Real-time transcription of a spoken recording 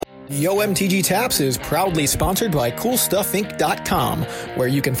YMTG Taps is proudly sponsored by CoolStuffInc.com, where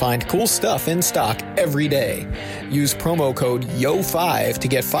you can find cool stuff in stock every day. Use promo code YO5 to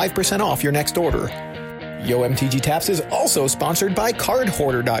get 5% off your next order. YMTG Taps is also sponsored by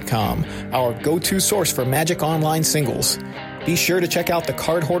CardHoarder.com, our go-to source for Magic Online singles. Be sure to check out the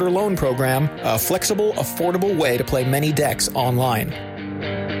Card Hoarder Loan Program, a flexible, affordable way to play many decks online.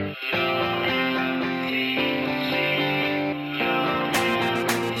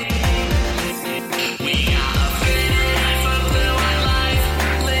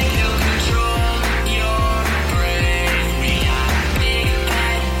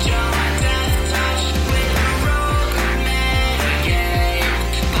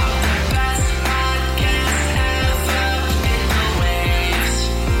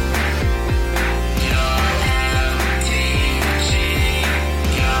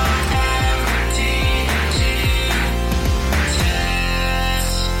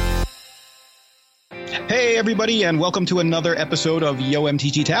 Hey everybody, and welcome to another episode of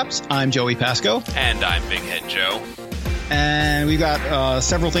YMTG Taps. I'm Joey Pasco. And I'm Big Head Joe. And we've got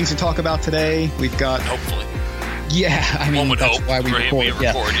several things to talk about today. We've got... Hopefully. Yeah, I mean, one would that's hope. why we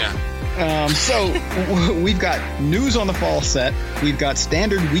record. Yeah. So, we've got news on the fall set. We've got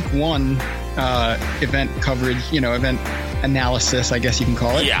standard week one event coverage, event analysis, I guess you can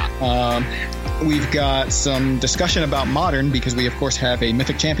call it. Yeah. We've got some discussion about Modern, because we, of course, have a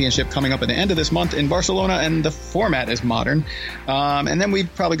Mythic Championship coming up at the end of this month in Barcelona, and the format is Modern. And then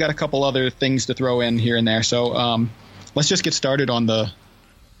we've probably got a couple other things to throw in here and there. So let's just get started on the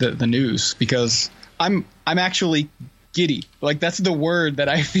news, because I'm actually giddy. Like, that's the word that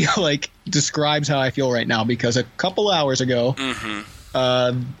I feel like describes how I feel right now, because a couple hours ago,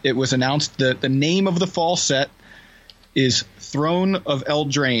 it was announced that the name of the fall set is Throne of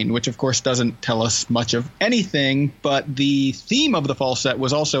Eldraine, which of course doesn't tell us much of anything, but the theme of the fall set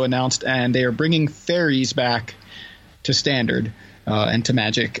was also announced, and they are bringing fairies back to Standard and to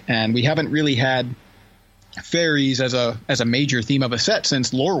Magic, and we haven't really had fairies as a major theme of a set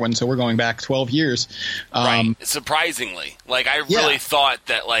since Lorwyn, so we're going back 12 years. Right, surprisingly. Like, I really thought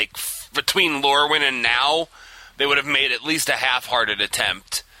that, like, between Lorwyn and now, they would have made at least a half-hearted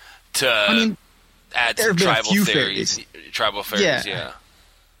attempt to... add some tribal fairies. Tribal fairies, yeah.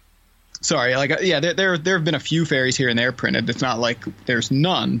 Sorry, there have been a few fairies here and there printed. It's not like there's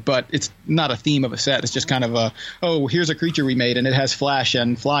none, but it's not a theme of a set. It's just kind of here's a creature we made and it has flash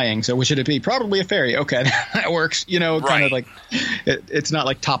and flying. So what should it be? Probably a fairy. Okay, that works. Kind of like it's not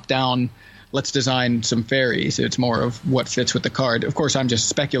like top down. Let's design some fairies. It's more of what fits with the card. Of course, I'm just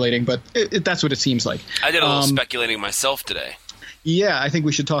speculating, but that's what it seems like. I did a little speculating myself today. Yeah, I think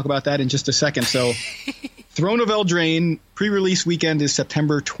we should talk about that in just a second. So, Throne of Eldraine pre-release weekend is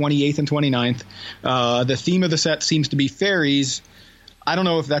September 28th and 29th. The theme of the set seems to be fairies. I don't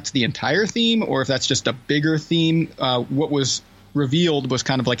know if that's the entire theme or if that's just a bigger theme. What was revealed was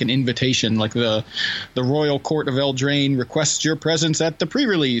kind of like an invitation, like the Royal Court of Eldraine requests your presence at the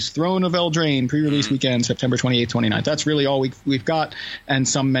pre-release Throne of Eldraine pre-release weekend, September 28th, 29th. That's really all we've got, and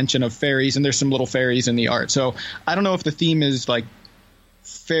some mention of fairies, and there's some little fairies in the art. So I don't know if the theme is like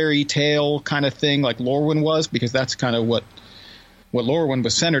fairy tale kind of thing like Lorwyn was, because that's kind of what Lorwyn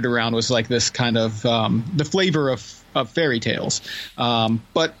was centered around, was like this kind of the flavor of fairy tales.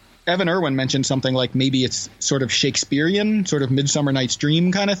 But Evan Irwin mentioned something like maybe it's sort of Shakespearean, sort of Midsummer Night's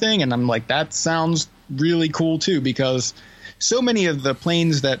Dream kind of thing. And I'm like, that sounds really cool, too, because so many of the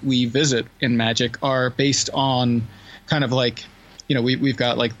planes that we visit in Magic are based on kind of like, we've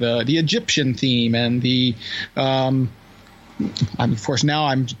got like the Egyptian theme and the of course, now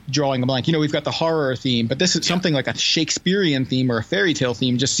I'm drawing a blank. We've got the horror theme, but this is something like a Shakespearean theme or a fairy tale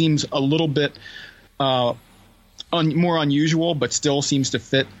theme just seems a little bit more unusual, but still seems to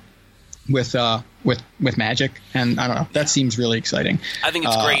fit with Magic, and I don't know. That seems really exciting. I think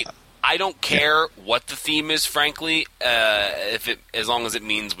it's great. I don't care what the theme is, frankly, as long as it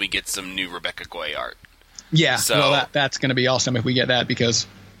means we get some new Rebecca Guay art. Yeah, so that's going to be awesome if we get that, because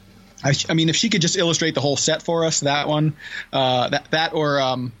I mean, if she could just illustrate the whole set for us, that one, or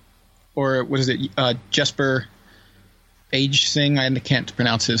what is it, Jesper Age Sing? I can't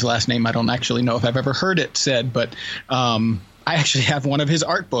pronounce his last name. I don't actually know if I've ever heard it said, but I actually have one of his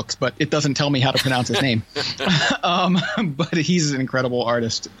art books, but it doesn't tell me how to pronounce his name. But he's an incredible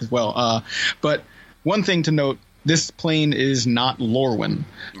artist as well. But one thing to note, this plane is not Lorwyn.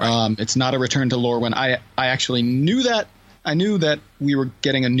 Right. It's not a return to Lorwyn. I actually knew that. I knew that we were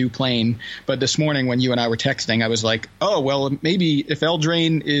getting a new plane, but this morning when you and I were texting, I was like, oh, well, maybe if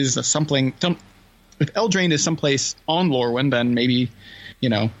Eldraine is someplace on Lorwyn, then maybe,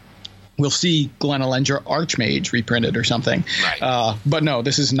 we'll see Glen Elendra Archmage reprinted or something. Right. But no,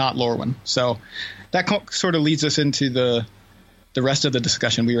 this is not Lorwyn. So that sort of leads us into the rest of the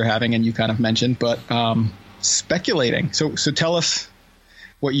discussion we were having, and you kind of mentioned, but speculating. So tell us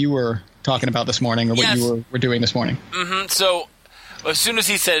what you were talking about this morning, or what you were doing this morning. Mm-hmm. So as soon as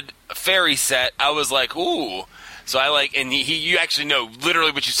he said fairy set, I was like, ooh. So and you actually know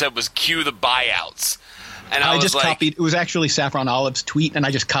literally what you said was cue the buyouts. And I just copied. It was actually Saffron Olive's tweet, and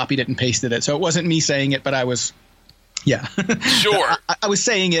I just copied it and pasted it. So it wasn't me saying it, but I was, sure. I was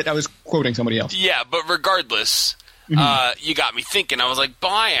saying it. I was quoting somebody else. Yeah, but regardless, you got me thinking. I was like,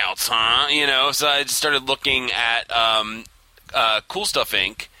 buyouts, huh? So I just started looking at Cool Stuff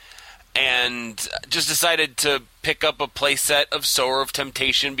Inc. and just decided to pick up a playset of Sower of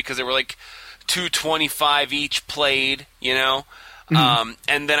Temptation because they were like $2.25 each played,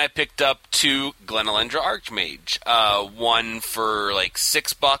 and then I picked up 2 Glen Elendra Archmage, one for like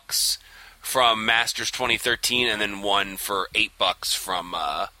 $6 from Masters 2013, and then one for $8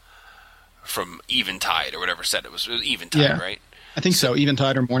 from Eventide or whatever set it was. It was Eventide, right? I think so.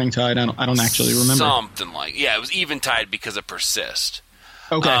 Eventide or Morningtide. I don't actually remember. Something like it was Eventide because of Persist.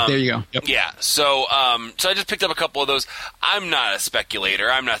 Okay, there you go. Yep. Yeah, so I just picked up a couple of those. I'm not a speculator.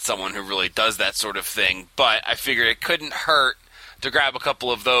 I'm not someone who really does that sort of thing, but I figured it couldn't hurt to grab a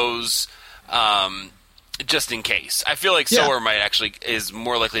couple of those just in case. I feel like Sower is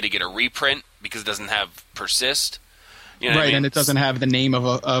more likely to get a reprint because it doesn't have Persist. You know what I mean? And it doesn't have the name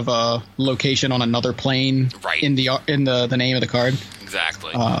of a location on another plane in the name of the card.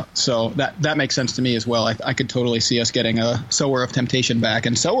 Exactly. So that makes sense to me as well. I could totally see us getting a Sower of Temptation back.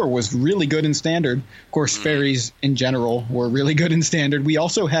 And Sower was really good in Standard. Of course, fairies in general were really good in Standard. We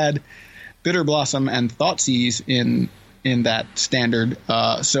also had Bitter Blossom and Thoughtseize in that Standard.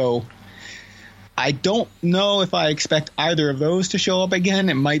 So I don't know if I expect either of those to show up again.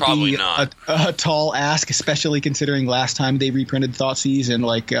 It might Probably be a tall ask, especially considering last time they reprinted Thoughtseize in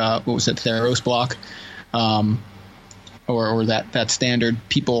what was it, Theros block. Or that Standard,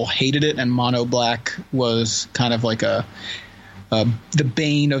 people hated it, and Mono Black was kind of like the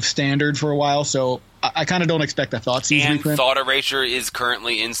bane of Standard for a while. So I kind of don't expect a Thoughtseize reprint. And Thought Erasure is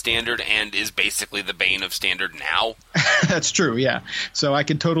currently in Standard and is basically the bane of Standard now. That's true, yeah. So I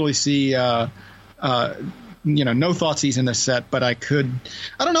could totally see no Thoughtseize in this set, but I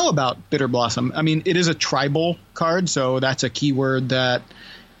don't know about Bitter Blossom. I mean, it is a tribal card, so that's a keyword that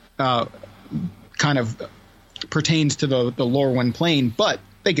kind of pertains to the Lorwyn plane, but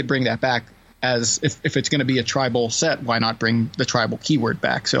they could bring that back as if it's going to be a tribal set, why not bring the tribal keyword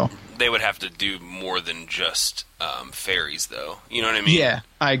back? So they would have to do more than just fairies, though. You know what I mean? Yeah,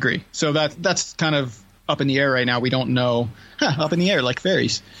 I agree. So that's kind of up in the air right now. We don't know. Up in the air like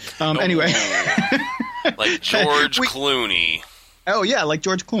fairies. Anyway. Like George Clooney. Oh, yeah, like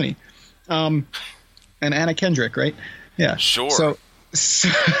George Clooney. And Anna Kendrick, right? Yeah. Sure.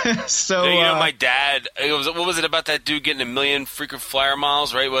 So my dad, what was it about that dude getting 1 million freaking flyer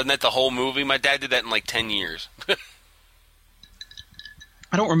miles, right? Wasn't that the whole movie? My dad did that in like 10 years.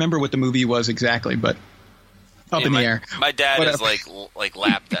 I don't remember what the movie was exactly, but in the air. My dad is like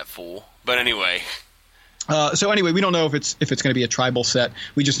lapped that fool. But anyway. So anyway, we don't know if it's going to be a tribal set.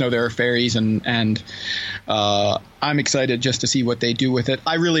 We just know there are fairies, and I'm excited just to see what they do with it.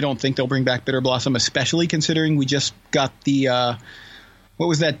 I really don't think they'll bring back Bitter Blossom, especially considering we just got the what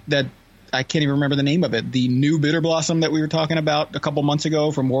was that I can't even remember the name of it. The new Bitter Blossom that we were talking about a couple months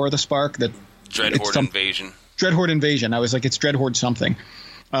ago from War of the Spark. That Dreadhorde Invasion. Dreadhorde Invasion. I was like, it's Dreadhorde something.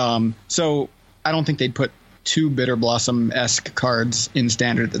 So I don't think they'd put 2 Bitter Blossom-esque cards in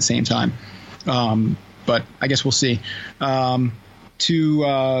Standard at the same time. But I guess we'll see. To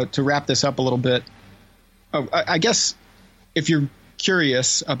wrap this up a little bit, I guess if you're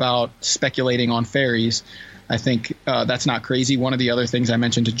curious about speculating on fairies, I think that's not crazy. One of the other things I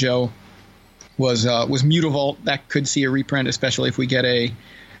mentioned to Joe was Mutavault. That could see a reprint, especially if we get a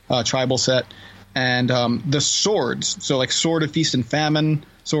tribal set. And the swords, so like Sword of Feast and Famine,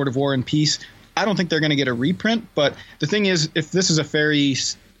 Sword of War and Peace, I don't think they're going to get a reprint. But the thing is, if this is a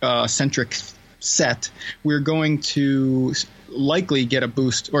fairy-centric set, we're going to likely get a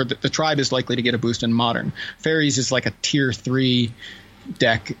boost, or the tribe is likely to get a boost in Modern. Fairies is like a tier 3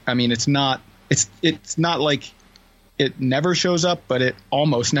 deck. I mean, it's not like it never shows up, but it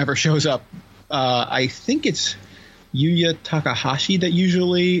almost never shows up. I think it's Yuya Takahashi that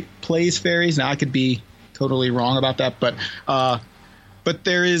usually plays fairies. Now I could be totally wrong about that, but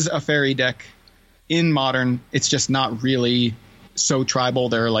there is a fairy deck in Modern. It's just not really so tribal.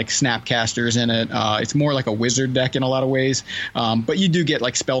 There are like Snapcasters in it. It's more like a wizard deck in a lot of ways. But you do get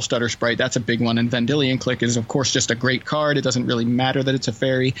like Spell Stutter Sprite. That's a big one. And Vendilion Click is, of course, just a great card. It doesn't really matter that it's a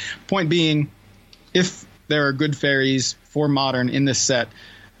fairy. Point being, if there are good fairies for Modern in this set,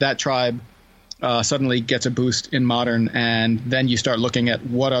 that tribe suddenly gets a boost in Modern, and then you start looking at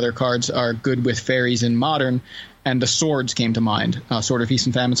what other cards are good with fairies in Modern, and the swords came to mind. Sword of Feast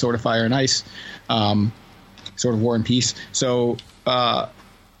and Famine, Sword of Fire and Ice, Sword of War and Peace. So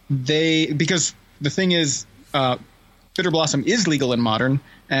because the thing is, Bitter Blossom is legal in Modern,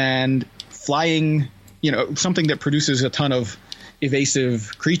 and flying, something that produces a ton of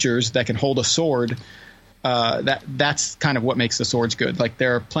evasive creatures that can hold a sword, that's kind of what makes the swords good. Like,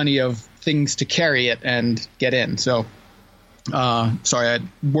 there are plenty of things to carry it and get in. So sorry I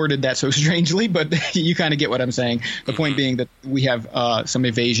worded that so strangely, but you kind of get what I'm saying. The point being that we have some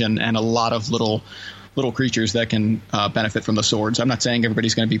evasion and a lot of little creatures that can benefit from the swords. I'm not saying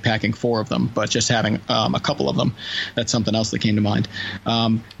everybody's going to be packing 4 of them, but just having a couple of them, that's something else that came to mind.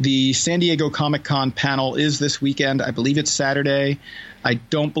 The San Diego Comic-Con panel is this weekend. I believe it's Saturday. I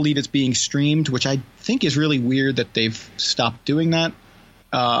don't believe it's being streamed, which I think is really weird that they've stopped doing that.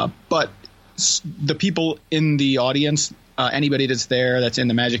 But the people in the audience, anybody that's there, that's in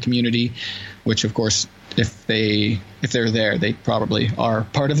the Magic community, which of course, if they're there, they probably are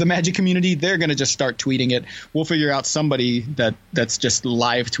part of the Magic community. They're going to just start tweeting it. We'll figure out somebody that's just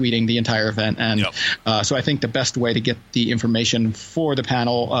live tweeting the entire event. And so I think the best way to get the information for the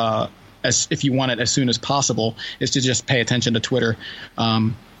panel, if you want it as soon as possible, is to just pay attention to Twitter.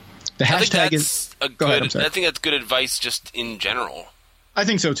 The hashtag is – go ahead, I'm sorry. I think that's good advice just in general. I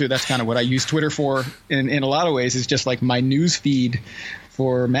think so, too. That's kind of what I use Twitter for in a lot of ways. It's just like my news feed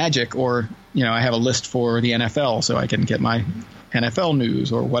for Magic, or, I have a list for the NFL so I can get my NFL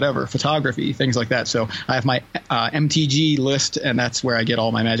news or whatever, photography, things like that. So I have my MTG list, and that's where I get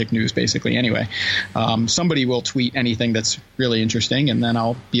all my Magic news, basically, anyway. Somebody will tweet anything that's really interesting, and then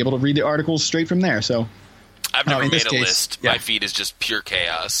I'll be able to read the articles straight from there. So I've never made a list. Yeah. My feed is just pure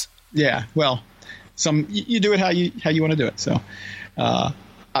chaos. Yeah, well, you do it how you want to do it, so...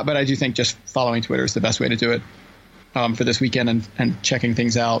 but I do think just following Twitter is the best way to do it for this weekend, and checking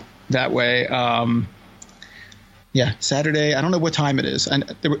things out that way. Saturday. I don't know what time it is.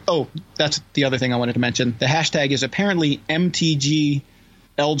 And that's the other thing I wanted to mention. The hashtag is apparently MTG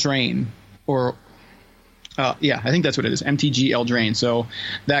Eldraine, or I think that's what it is. MTG Eldraine. So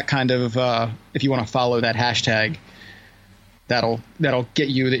that kind of if you want to follow that hashtag, that'll get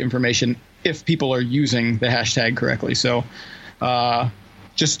you the information if people are using the hashtag correctly. So.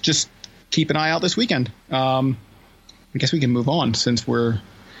 Just keep an eye out this weekend. I guess we can move on since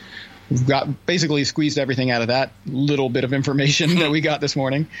we've got basically squeezed everything out of that little bit of information that we got this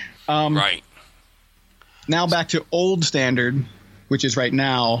morning. Right. Now back to old standard, which is right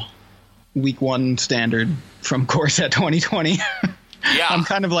now week 1 standard from Core Set 2020. Yeah.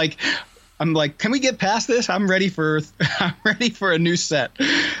 I'm like, can we get past this? I'm ready for a new set.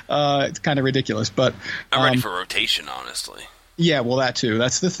 It's kind of ridiculous, but I'm ready for rotation, honestly. Yeah, well, that too.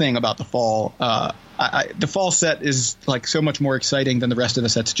 That's the thing about the fall. The fall set is like so much more exciting than the rest of the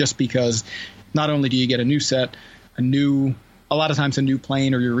sets, just because not only do you get a new set, a lot of times a new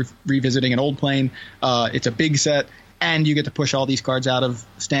plane, or you're revisiting an old plane. It's a big set, and you get to push all these cards out of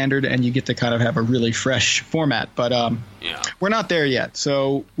standard, and you get to kind of have a really fresh format. But we're not there yet.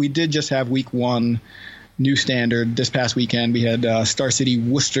 So we did just have week 1 new standard this past weekend. We had Star City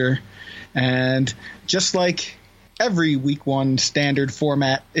Worcester, and just like every week 1 standard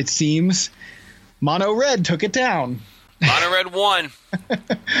format, it seems, Mono Red took it down. Mono Red won.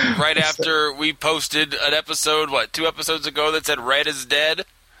 Right after we posted an episode, 2 episodes ago, that said Red is dead?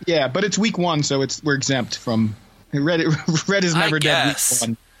 Yeah, but it's week 1, so we're exempt from Red is never dead week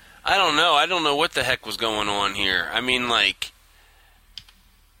 1. I don't know. I don't know what the heck was going on here. I mean, like,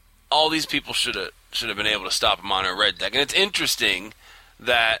 all these people should have been able to stop a Mono Red deck. And it's interesting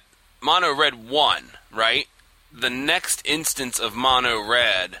that Mono Red won, right? The next instance of Mono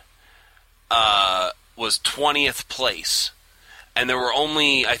Red was 20th place. And there were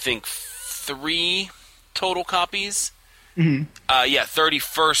only, I think, 3 total copies. Mm-hmm.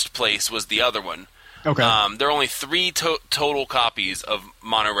 31st place was the other one. Okay. There are only 3 total copies of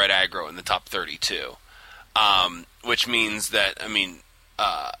Mono Red Aggro in the top 32. Which means that,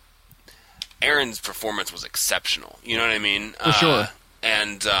 Aaron's performance was exceptional. You know what I mean? For sure.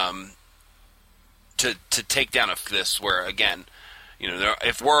 And to take down this, where again,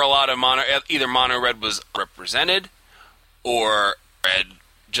 if we're a lot of either Mono Red was represented, or Red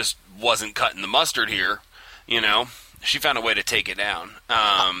just wasn't cutting the mustard here, she found a way to take it down.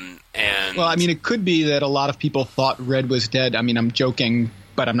 And well, I mean, it could be that a lot of people thought red was dead. I mean, I'm joking,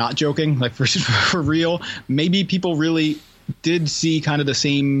 but I'm not joking. Like for real, maybe people really did see kind of the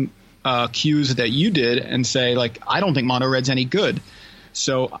same cues that you did and say, like, I don't think mono red's any good.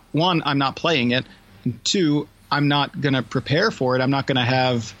 So one, I'm not playing it. And two, I'm not going to prepare for it. I'm not going to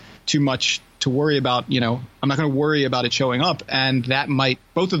have too much to worry about. I'm not going to worry about it showing up. And that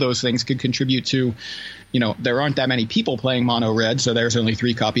both of those things could contribute to, there aren't that many people playing mono red. So there's only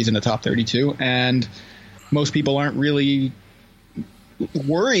 3 copies in the top 32. And most people aren't really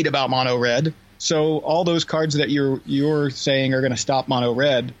worried about mono red. So all those cards that you're saying are going to stop mono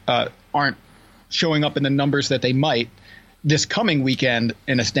red aren't showing up in the numbers that they might this coming weekend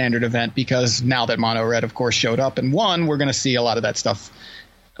in a standard event, because now that mono red, of course, showed up and won, we're going to see a lot of that stuff,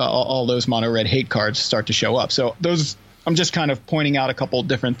 all those mono red hate cards start to show up. So I'm just kind of pointing out a couple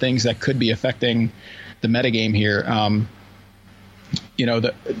different things that could be affecting the metagame here.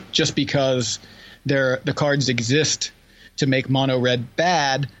 Just because the cards exist to make mono red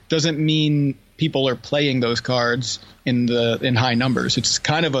bad doesn't mean people are playing those cards in high numbers. It's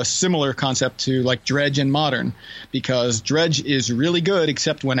kind of a similar concept to like Dredge in Modern, because Dredge is really good,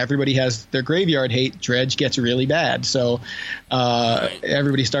 except when everybody has their graveyard hate, Dredge gets really bad. So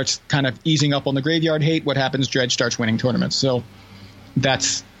everybody starts kind of easing up on the graveyard hate. What happens? Dredge starts winning tournaments. So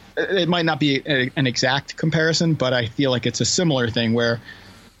it might not be an exact comparison, but I feel like it's a similar thing where,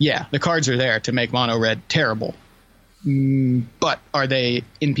 yeah, the cards are there to make mono red terrible. But are they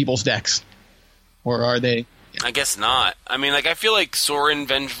in people's decks? Or are they? I guess not. I mean, I feel like Sorin,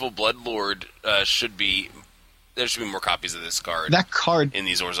 Vengeful Bloodlord should be. There should be more copies of this card. That card in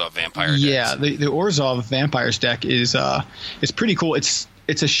these Orzhov Vampire decks. Yeah, the Orzhov Vampires deck is pretty cool. It's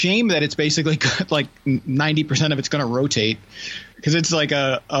a shame that it's basically like 90% of it's going to rotate, because it's like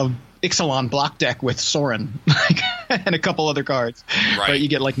a Ixalan block deck with Sorin and a couple other cards. Right. You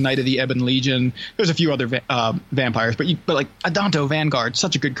get like Knight of the Ebon Legion. There's a few other vampires, but like Adanto Vanguard,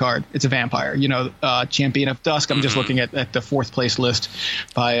 such a good card. It's a vampire. Champion of Dusk. I'm just looking at the 4th place list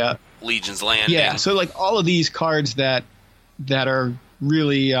by Legion's Landing. Yeah, so like all of these cards that are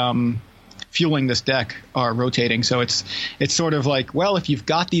really fueling this deck are rotating. So it's sort of like, well, if you've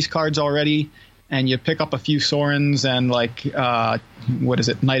got these cards already and you pick up a few Sorins and like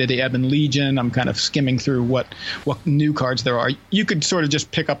Knight of the Ebon Legion. I'm kind of skimming through what new cards there are. You could sort of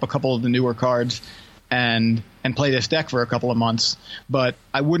just pick up a couple of the newer cards and play this deck for a couple of months, but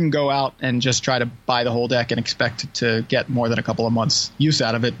I wouldn't go out and just try to buy the whole deck and expect to get more than a couple of months use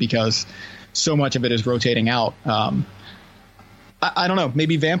out of it, because so much of it is rotating out. I don't know.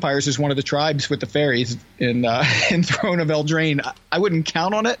 Maybe Vampires is one of the tribes with the fairies in Throne of Eldraine. I wouldn't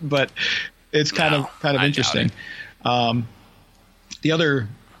count on it, but it's kind of interesting. The other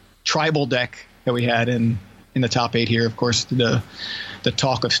tribal deck that we had in the top 8 here, of course, the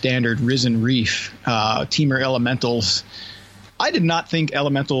talk of standard Risen Reef, Temur Elementals. I did not think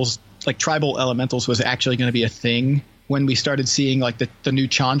elementals, like tribal elementals, was actually going to be a thing when we started seeing like the new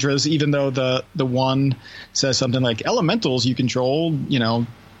Chandras, even though the one says something like elementals you control,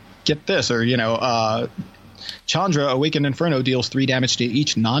 get this, or Chandra, Awakened Inferno, deals 3 damage to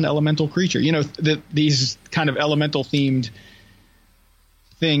each non-elemental creature. These kind of elemental-themed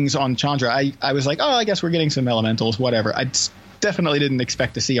things on Chandra. I was like, oh, I guess we're getting some elementals, whatever. I definitely didn't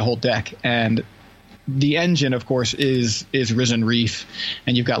expect to see a whole deck. And the engine, of course, is Risen Reef,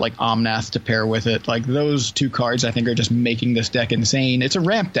 and you've got like Omnath to pair with it. Like those 2 cards, I think, are just making this deck insane. It's a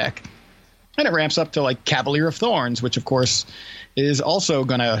ramp deck, and it ramps up to like Cavalier of Thorns, which, of course, is also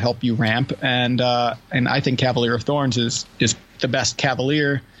going to help you ramp, and I think Cavalier of Thorns is the best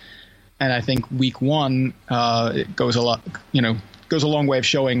Cavalier, and I think week 1 it goes a long way of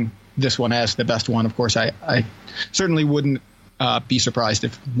showing this one as the best one. Of course, I certainly wouldn't be surprised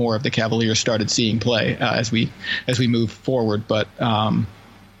if more of the Cavaliers started seeing play as we move forward, but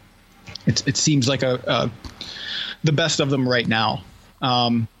it seems like the best of them right now.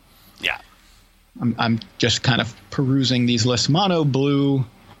 Yeah. I'm just kind of perusing these lists. Mono Blue,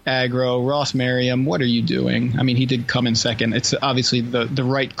 Aggro, Ross Merriam, what are you doing? I mean, he did come in second. It's obviously the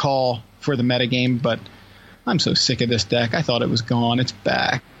right call for the metagame, but I'm so sick of this deck. I thought it was gone. It's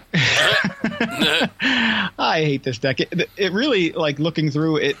back. I hate this deck. It really, like, looking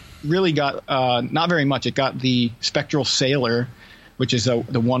through, it really got not very much. It got the Spectral Sailor, which is the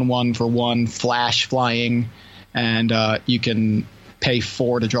 1/1 for 1 flash flying, and you can pay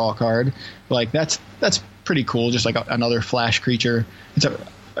 4 to draw a card. Like that's pretty cool. Just like another flash creature. It's a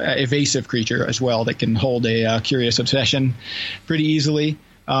evasive creature as well that can hold a Curious Obsession pretty easily.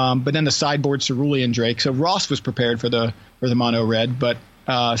 But then the sideboard Cerulean Drake. So Ross was prepared for the mono red, but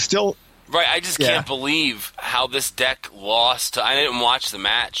still Right, I just can't believe how this deck lost. I didn't watch the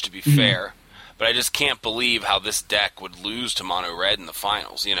match, to be fair, but I just can't believe how this deck would lose to Mono Red in the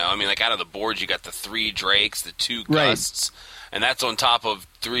finals. You know, I mean, like out of the board, you got the 3 Drakes, the 2 Gusts, and that's on top of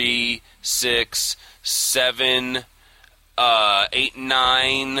 3, 6, 7, 8,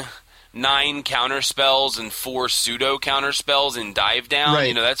 9 counter spells and 4 pseudo counter spells in Dive Down. Right.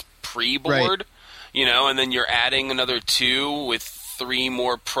 You know, that's pre-board. You know, and then you're adding another 2 with 3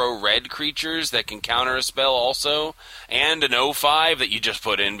 more pro-red creatures that can counter a spell also, and an 0-5 that you just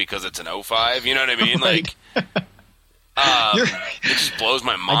put in because it's an 0-5. You know what I mean? Like, it just blows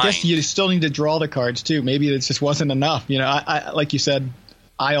my mind. I guess you still need to draw the cards too. Maybe it just wasn't enough. You know, I like you said,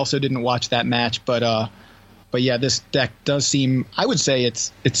 I also didn't watch that match, but yeah, this deck does seem. I would say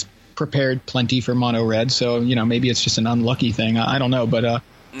it's prepared plenty for mono red. So you know, maybe it's just an unlucky thing. I don't know, but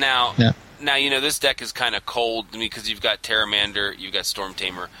now. Now, you know, this deck is kind of cold because you've got Terramander, you've got Storm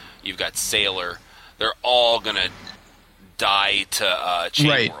Tamer, you've got Sailor. They're all going to die to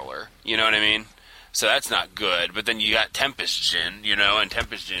Chain Whirler. You know what I mean? So that's not good. But then you got Tempest Djinn, you know, and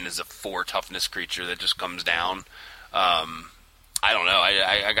Tempest Djinn is a 4 toughness creature that just comes down. I don't know.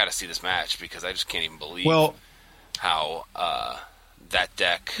 I got to see this match because I just can't even believe how that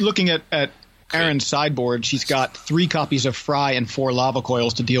deck... Looking at Erin's sideboard, she's got 3 copies of Fry and 4 Lava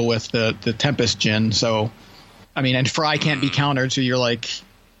Coils to deal with the Tempest Djinn. So, I mean, and Fry can't be countered, so you're like,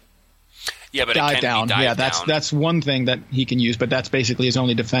 but dive it can down. Be dive down. Down. That's one thing that he can use, but that's basically his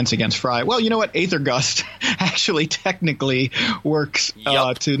only defense against Fry. Well, you know what? Aether Gust actually technically works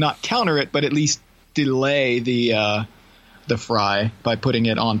to not counter it, but at least delay the Fry by putting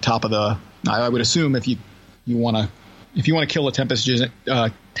it on top of the. I would assume if you want to kill a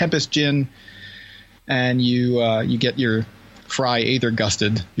Tempest Djinn. And you get your Fry Aether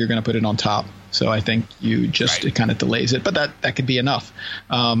Gusted, you're going to put it on top. So I think it kind of delays it, but that could be enough.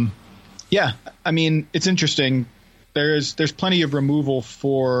 Yeah, I mean, it's interesting. There's plenty of removal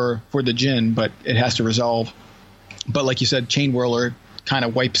for the Djinn, but it has to resolve. But like you said, Chain Whirler kind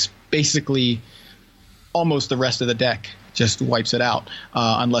of wipes basically almost the rest of the deck, just wipes it out,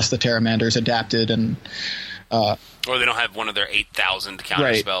 unless the Terramander is adapted and. Or they don't have one of their 8,000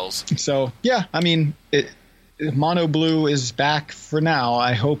 counter spells. So, yeah, I mean, Mono Blue is back for now.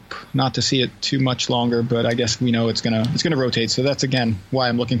 I hope not to see it too much longer, but I guess we know it's gonna rotate. So that's, again, why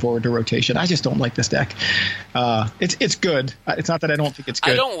I'm looking forward to rotation. I just don't like this deck. It's good. It's not that I don't think it's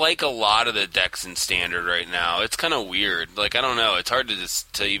good. I don't like a lot of the decks in Standard right now. It's kind of weird. Like, I don't know. It's hard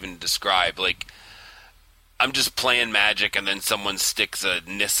to even describe. Like, I'm just playing Magic, and then someone sticks a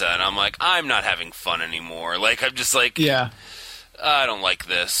Nissa, and I'm like, I'm not having fun anymore. Like, I'm just like, I don't like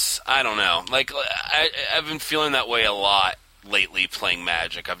this. I don't know. Like, I've been feeling that way a lot lately playing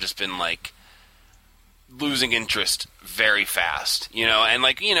Magic. I've just been, like, losing interest very fast, you know? And,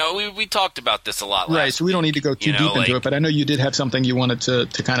 like, you know, we talked about this a lot last Right, so we don't need to go too deep into it, but I know you did have something you wanted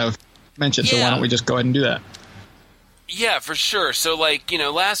to kind of mention, so why don't we just go ahead and do that? Yeah, for sure. So, like, you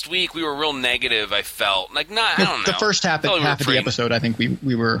know, last week we were real negative, I felt. Like, I don't know. The first half of the episode, I think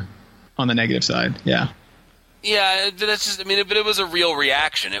we were on the negative side, yeah. Yeah, that's just, I mean, but it was a real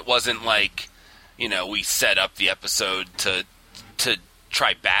reaction. It wasn't like, you know, we set up the episode to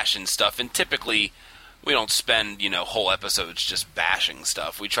try bashing stuff, and typically we don't spend, you know, whole episodes just bashing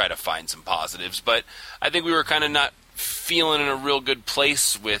stuff. We try to find some positives, but I think we were kind of not feeling in a real good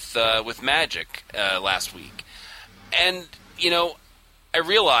place with Magic last week. And, you know, I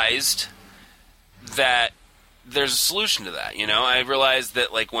realized that there's a solution to that, you know? I realized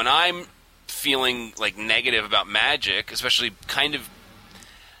that, like, when I'm feeling, like, negative about Magic, especially kind of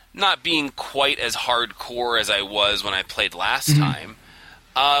not being quite as hardcore as I was when I played last time,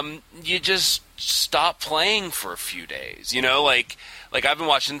 you just stop playing for a few days, you know? Like I've been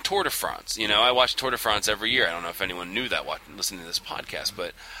watching Tour de France, you know? I watch Tour de France every year. I don't know if anyone knew that listening to this podcast,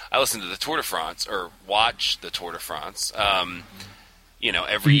 but I listen to the Tour de France, or watch the Tour de France, you know,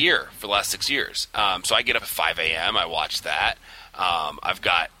 every year for the last 6 years. So I get up at 5 a.m., I watch that. I've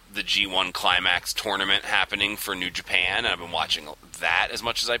got the G1 Climax tournament happening for New Japan, and I've been watching that as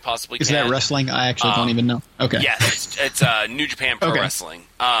much as I possibly can. Is that wrestling? I actually don't even know. Okay. Yes, it's New Japan Pro Wrestling.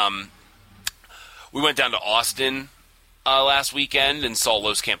 We went down to Austin last weekend and saw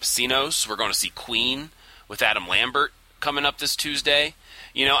Los Campesinos. We're going to see Queen with Adam Lambert coming up this Tuesday.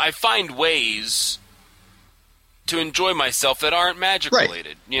 You know, I find ways to enjoy myself that aren't Magic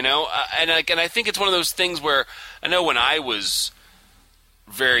related, you know? And I think it's one of those things where I know when I was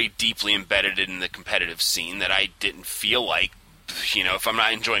very deeply embedded in the competitive scene that I didn't feel like, you know, if I'm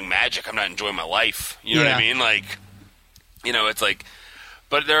not enjoying Magic, I'm not enjoying my life. You know what I mean? Like, you know, it's like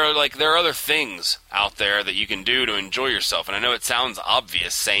But there are other things out there that you can do to enjoy yourself. And I know it sounds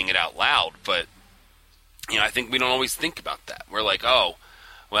obvious saying it out loud, but I think we don't always think about that. We're like, oh,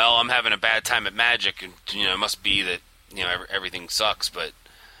 well, I'm having a bad time at Magic, and it must be that everything sucks, but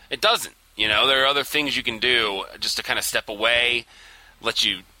it doesn't. There are other things you can do just to kind of step away, let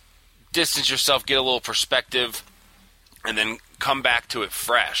you distance yourself, get a little perspective, and then come back to it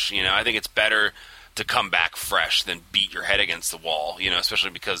fresh. I think it's better to come back fresh than beat your head against the wall,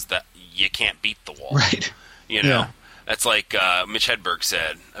 especially because you can't beat the wall. Right. Yeah. That's like Mitch Hedberg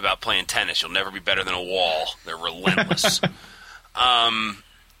said about playing tennis. You'll never be better than a wall. They're relentless.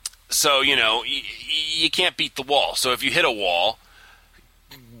 So, you can't beat the wall. So if you hit a wall,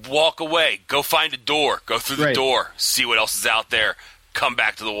 walk away. Go find a door. Go through the door. See what else is out there. Come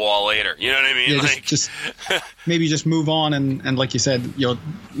back to the wall later. You know what I mean? Yeah, just maybe just move on and like you said,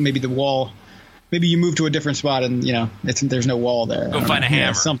 maybe the wall. Maybe you move to a different spot and there's no wall there. Go find a hammer.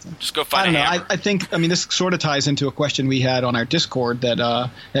 Yeah, something. Just go find a hammer. I think this sort of ties into a question we had on our Discord that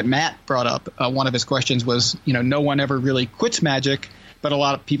Matt brought up. One of his questions was, no one ever really quits Magic, but a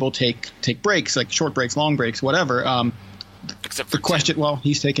lot of people take breaks, like short breaks, long breaks, whatever. Except for the question, well,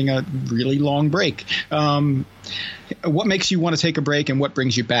 he's taking a really long break. What makes you want to take a break and what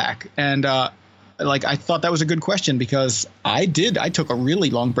brings you back? And I thought that was a good question because I took a really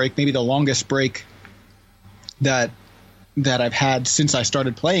long break, maybe the longest break that I've had since I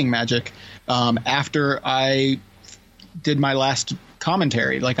started playing Magic. After I did my last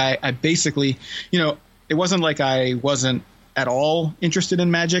commentary, I basically, it wasn't like I wasn't at all interested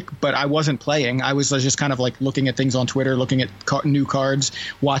in Magic, but I wasn't playing. I was just kind of looking at things on Twitter, looking at new cards,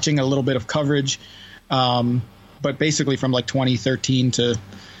 watching a little bit of coverage. But basically from 2013 to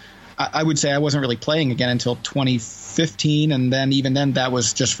I would say I wasn't really playing again until 2015, and then even then that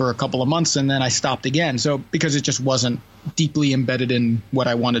was just for a couple of months, and then I stopped again. So because it just wasn't deeply embedded in what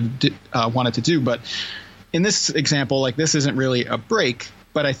I wanted to do. But in this example, this isn't really a break,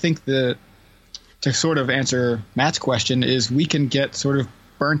 but I think to sort of answer Matt's question is we can get sort of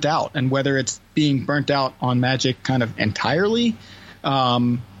burnt out, and whether it's being burnt out on Magic kind of entirely,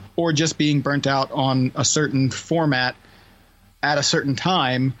 or just being burnt out on a certain format at a certain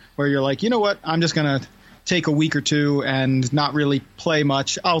time where you're like, you know what, I'm just going to take a week or two and not really play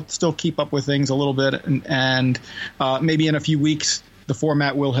much. I'll still keep up with things a little bit. And maybe in a few weeks, the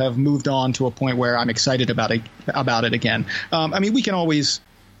format will have moved on to a point where I'm excited about it again. We can always,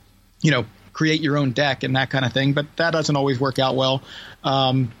 create your own deck and that kind of thing, but that doesn't always work out well.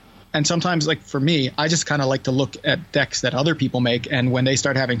 And sometimes, for me, I just kind of like to look at decks that other people make. And when they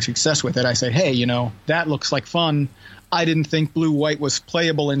start having success with it, I say, hey, that looks like fun. I didn't think blue-white was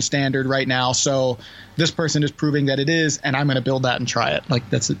playable in Standard right now, so this person is proving that it is, and I'm going to build that and try it.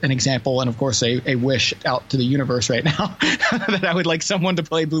 That's an example, and of course a wish out to the universe right now that I would like someone to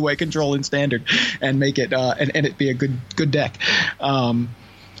play blue-white control in Standard and make it and it be a good deck.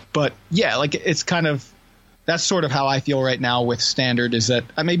 But yeah, it's kind of that's sort of how I feel right now with Standard, is that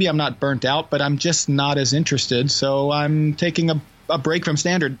maybe I'm not burnt out, but I'm just not as interested, so I'm taking a break from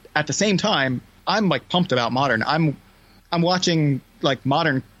Standard. At the same time, I'm pumped about Modern. I'm watching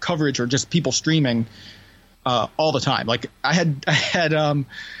Modern coverage or just people streaming all the time. I had Thomas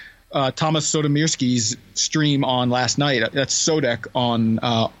Sotomirski's stream on last night. That's Sodek on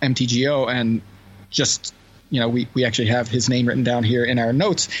MTGO, and just we actually have his name written down here in our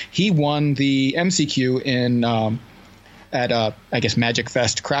notes. He won the MCQ at I guess Magic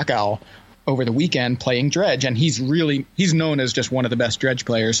Fest Krakow over the weekend playing Dredge, and he's known as just one of the best Dredge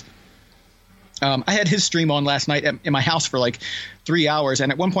players. I had his stream on last night in my house for 3 hours,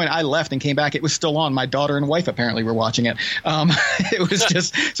 and at one point I left and came back. It was still on. My daughter and wife apparently were watching it. It was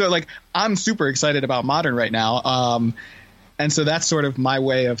just so I'm super excited about Modern right now. And so that's sort of my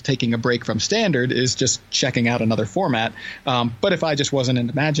way of taking a break from Standard, is just checking out another format. But if I just wasn't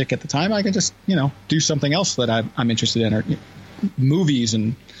into Magic at the time, I could just do something else that I'm interested in, or movies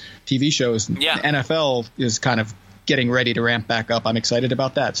and TV shows. Yeah. The NFL is kind of getting ready to ramp back up. I'm excited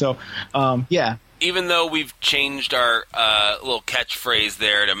about that. So, yeah. Even though we've changed our little catchphrase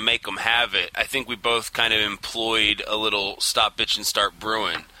there to make them have it, I think we both kind of employed a little stop bitching, start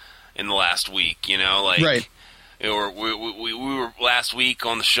brewing in the last week. Right. We were last week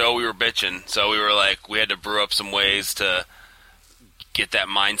on the show. We were bitching, so we had to brew up some ways to get that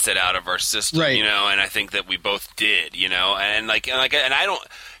mindset out of our system. Right. And I think that we both did. And I don't.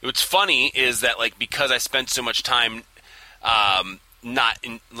 What's funny is that because I spent so much time not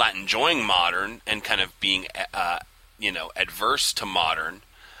enjoying Modern and kind of being adverse to Modern,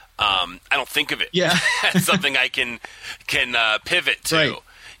 I don't think of it as something I can pivot to. Right.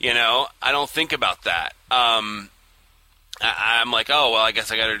 I don't think about that. I'm like, oh, well, I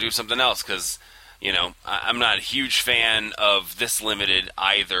guess I got to do something else because, you know, I'm not a huge fan of this limited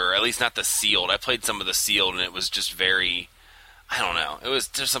either, at least not the sealed. I played some of the sealed, and it was just very, I don't know, it was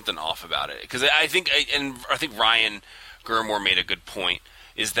just something off about it. Because I think Ryan Gurmore made a good point,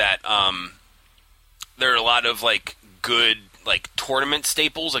 is that there are a lot of, like, good, like, tournament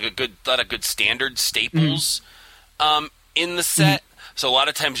staples, like a lot of good standard staples in the set. So a lot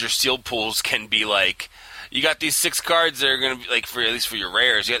of times your sealed pools can be like, you got these 6 cards that are going to be, like, for at least for your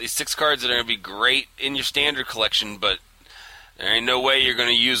rares, you got these 6 cards that are going to be great in your standard collection, but there ain't no way you're going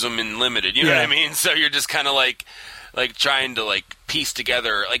to use them in limited. You know what I mean? So you're just kind of like trying to, like, piece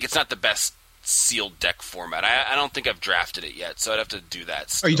together. Like, it's not the best sealed deck format. I don't think I've drafted it yet, so I'd have to do that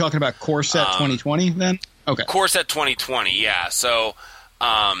still. Are you talking about Core Set 2020 then? Okay. Core Set 2020, yeah. So,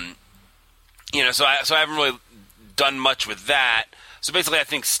 you know, so I haven't really done much with that. So basically, I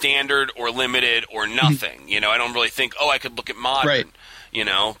think standard or limited or nothing. You know, I don't really think, I could look at modern. Right. You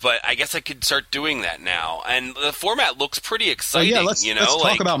know, but I guess I could start doing that now. And the format looks pretty exciting. Let's talk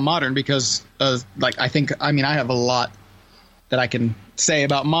talk about modern because, I have a lot that I can say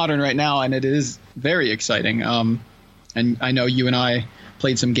about modern right now, and it is very exciting. And I know you and I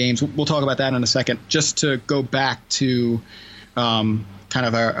played some games. We'll talk about that in a second. Just to go back to kind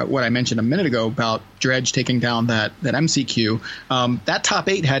of what I mentioned a minute ago about Dredge taking down that MCQ. That top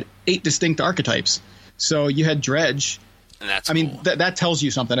 8 had 8 distinct archetypes. So you had Dredge. And that's cool. That tells you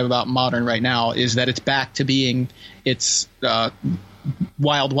something about modern right now, is that it's back to being its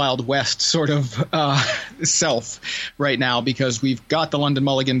wild, wild west sort of self right now, because we've got the London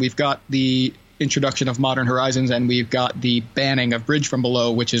Mulligan, we've got the introduction of Modern Horizons, and we've got the banning of Bridge from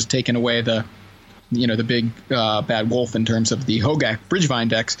Below, which has taken away the big bad wolf in terms of the Hogak Bridgevine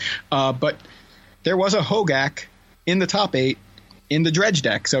decks. But there was a Hogak in the top 8 in the Dredge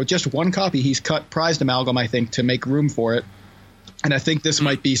deck. So just one copy. He's cut Prized Amalgam, I think, to make room for it. And I think this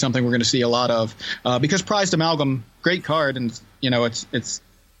might be something we're going to see a lot of because Prized Amalgam, great card, and it's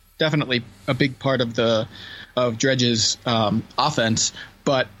definitely a big part of Dredge's offense.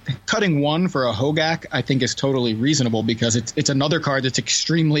 But cutting one for a Hogak, I think, is totally reasonable because it's another card that's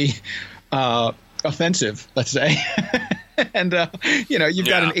extremely offensive, let's say. And you've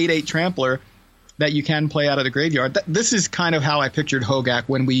got an 8/8 Trampler that you can play out of the graveyard. This is kind of how I pictured Hogak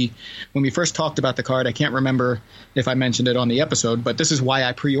when we first talked about the card. I can't remember if I mentioned it on the episode, but this is why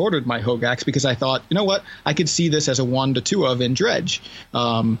I pre-ordered my Hogaks, because I thought, you know what, I could see this as a 1 to 2 of in Dredge.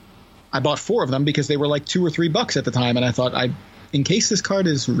 I bought 4 of them because they were like $2 or $3 at the time, and I thought, in case this card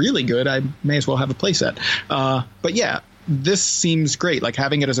is really good, I may as well have a playset. But yeah, this seems great, like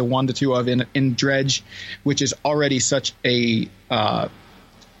having it as a 1 to 2 of in Dredge, which is already such a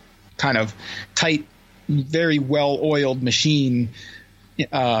kind of tight, very well-oiled machine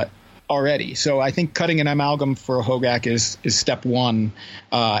already. So I think cutting an Amalgam for a Hogak is step 1,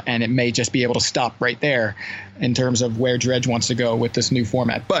 and it may just be able to stop right there in terms of where Dredge wants to go with this new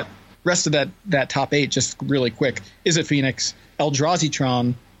format. But rest of that top 8, just really quick, Izzet Phoenix,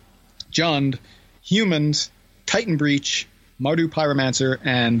 Eldrazi-tron, Jund, Humans, Titan Breach, Mardu Pyromancer,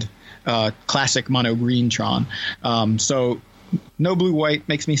 and classic mono green Tron. So no blue-white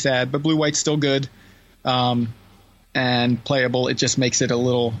makes me sad, but blue-white's still good and playable. It just makes it a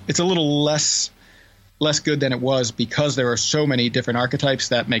little less good than it was because there are so many different archetypes.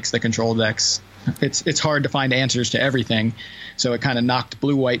 That makes the control decks. It's hard to find answers to everything, so it kind of knocked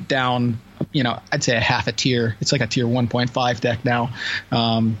blue-white down. I'd say a half a tier. It's like a tier 1.5 deck now,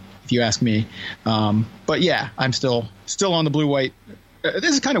 if you ask me. But yeah, I'm still on the blue-white.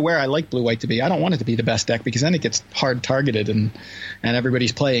 This is kind of where I like blue-white to be. I don't want it to be the best deck because then it gets hard targeted and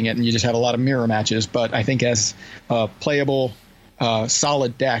everybody's playing it and you just have a lot of mirror matches. But I think as a playable,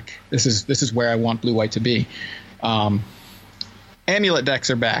 solid deck, this is where I want blue-white to be. Amulet decks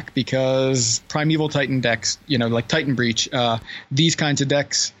are back because Primeval Titan decks, like Titan Breach, these kinds of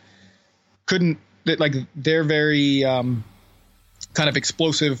decks they're very kind of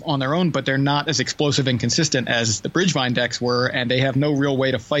explosive on their own, but they're not as explosive and consistent as the Bridgevine decks were, and they have no real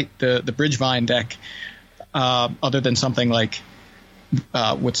way to fight the Bridgevine deck other than something like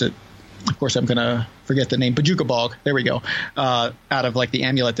what's it? Of course, I'm going to forget the name. Bajuka Bog. There we go. Out of like the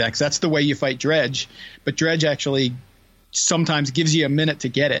Amulet decks. That's the way you fight Dredge, but Dredge actually sometimes gives you a minute to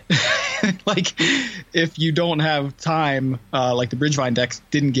get it. Like if you don't have time, like the Bridgevine decks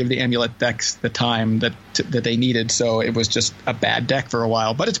didn't give the Amulet decks the time that they needed, so it was just a bad deck for a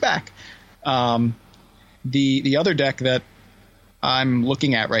while. But it's back. The other deck that I'm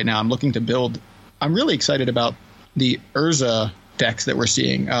looking at right now, I'm looking to build. I'm really excited about the Urza decks that we're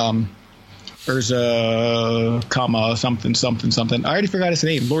seeing. Urza, something. I already forgot his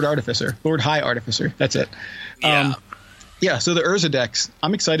name. Lord High Artificer. That's it. Yeah. Yeah, so the Urza decks,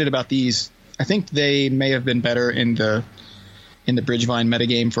 I'm excited about these. I think they may have been better in the Bridgevine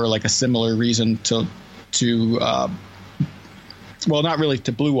metagame for like a similar reason to well, not really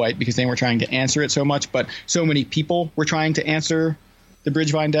to blue-white because they were trying to answer it so much, but so many people were trying to answer the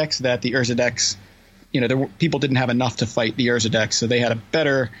Bridgevine decks that the Urza decks, people didn't have enough to fight the Urza decks, so they had a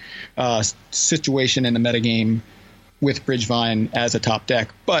better situation in the metagame with Bridgevine as a top deck.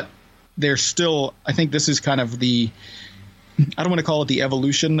 But they're still, I think this is kind of I don't want to call it the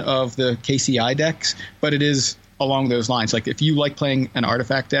evolution of the KCI decks, but it is along those lines. Like if you like playing an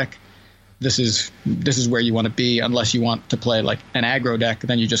artifact deck, this is where you want to be, unless you want to play like an aggro deck,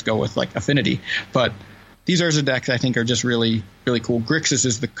 then you just go with like Affinity. But these Urza decks, I think, are just really, really cool. Grixis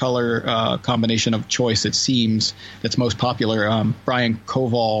is the color combination of choice, it seems, that's most popular. Brian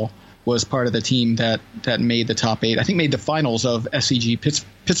Koval was part of the team that made the top 8. I think made the finals of SCG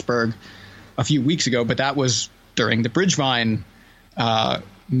Pittsburgh a few weeks ago, but that was during the Bridgevine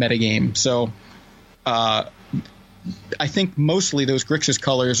metagame. So I think mostly those Grixis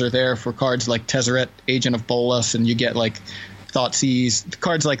colors are there for cards like Tezzeret, Agent of Bolas, and you get like Thoughtseize,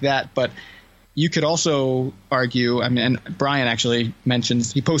 cards like that. But you could also argue, and Brian actually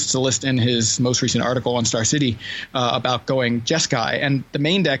mentions, he posts a list in his most recent article on Star City about going Jeskai, and the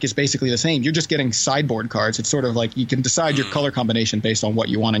main deck is basically the same. You're just getting sideboard cards. It's sort of like you can decide your color combination based on what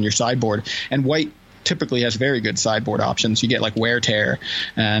you want on your sideboard, and white typically has very good sideboard options. You get like Wear Tear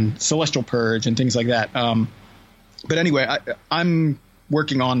and Celestial Purge and things like that. But anyway, I'm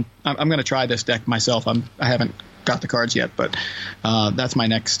working on. I'm going to try this deck myself. I haven't got the cards yet, but that's my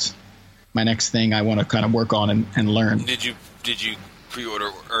next thing I want to kind of work on and learn. Did you pre-order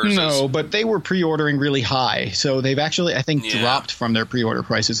Urzas? No, but they were pre-ordering really high, so they've actually dropped from their pre-order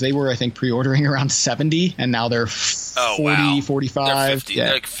prices. They were pre-ordering around $70, and now they're 40, wow. 45. They're 50, yeah.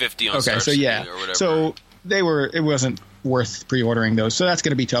 They're like 50 on Star City or whatever. So it wasn't worth pre-ordering those, so that's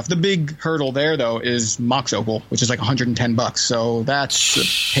going to be tough. The big hurdle there though is Mox Opal, which is like $110, so that's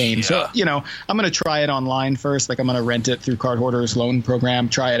a pain. Yeah. So I'm going to try it online first. Like I'm going to rent it through Card Hoarder's loan program,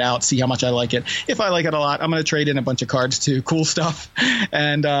 try it out, see how much I like it. If I like it a lot, I'm going to trade in a bunch of cards to Cool Stuff,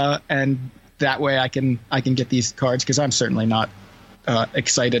 and that way I can get these cards, because I'm certainly not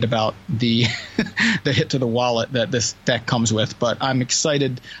excited about the the hit to the wallet that this deck comes with, but I'm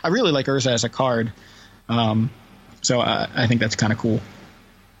excited. I really like Urza as a card. So I think that's kind of cool.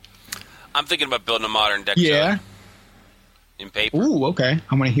 I'm thinking about building a modern deck. Yeah. In paper. Ooh, okay.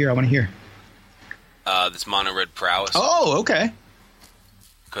 I want to hear. This mono red prowess. Oh, okay.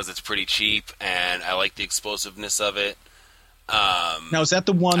 Because it's pretty cheap, and I like the explosiveness of it. Now, is that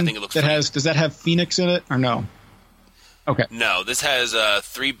the one does that have Phoenix in it, or no? Okay. No, this has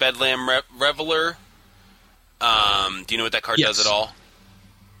 3 Bedlam Reveler. Do you know what that card does at all?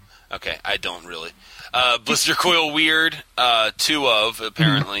 Okay, I don't really. Blister Coil Weird, 2 of,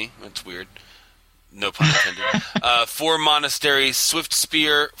 apparently. It's weird. No pun intended. 4 Monastery Swift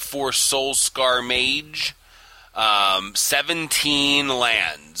Spear, 4 Soul Scar Mage, 17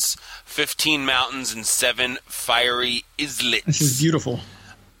 lands, 15 mountains, and 7 fiery islets. This is beautiful.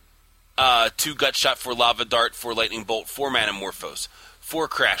 2 Gut Shot, 4 Lava Dart, 4 Lightning Bolt, 4 Manamorphose, 4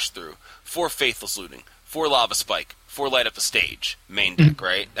 Crash Through, 4 Faithless Looting, 4 Lava Spike, 4 Light Up the Stage. Main deck,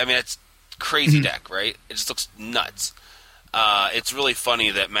 right? I mean, it's crazy deck, right? It just looks nuts. It's really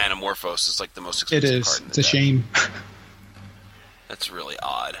funny that Manamorphose is like the most expensive card in the deck. It's a shame. That's really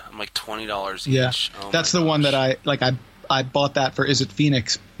odd. I'm like $20 yeah. each. Oh that's the one that I bought that for Is It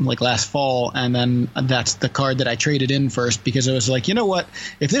Phoenix like last fall, and then that's the card that I traded in first, because I was like, you know what?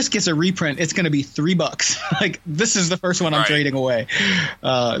 If this gets a reprint, it's going to be $3. Like, this is the first one I'm trading away.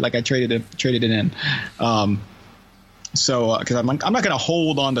 Like I traded it in. So, because I'm not going to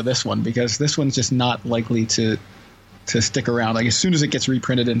hold on to this one, because this one's just not likely to stick around. Like as soon as it gets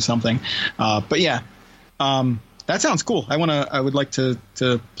reprinted in something. But yeah, that sounds cool. I would like to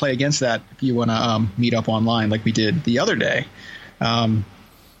play against that if you want to meet up online like we did the other day.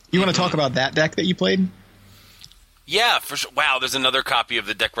 You want to talk about that deck that you played? Yeah, for sure. Wow, there's another copy of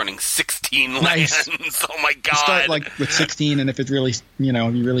the deck running 16 lands. Oh my god! Start like with 16, and if it's really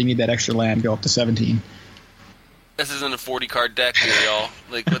you really need that extra land, go up to 17. This isn't a 40-card deck here, y'all.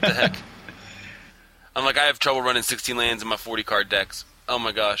 Like, what the heck? I'm like, I have trouble running 16 lands in my 40-card decks. Oh,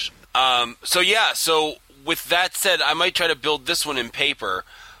 my gosh. So with that said, I might try to build this one in paper,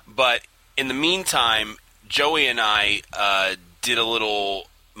 but in the meantime, Joey and I did a little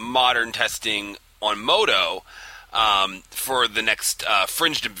modern testing on Moto for the next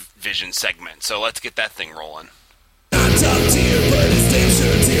Fringe Division segment. So let's get that thing rolling. Not top tier, but it's damn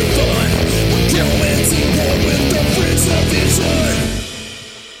sure tier fun. With the Fringe Division.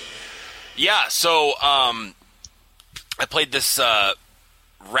 Yeah, so I played this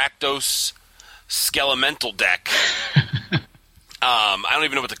Rakdos Skelemental deck. I don't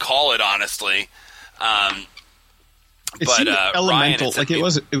even know what to call it, honestly. It seemed elemental.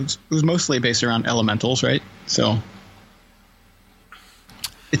 Ryan, it was mostly based around elementals, right? So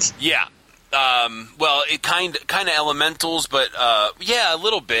it's well, it kind of elementals, but a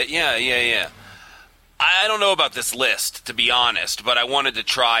little bit. Yeah. I don't know about this list, to be honest, but I wanted to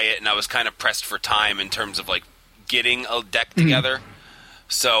try it, and I was kind of pressed for time in terms of like getting a deck together.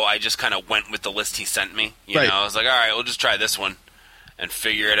 So I just kind of went with the list he sent me. You know, I was like, all right, we'll just try this one and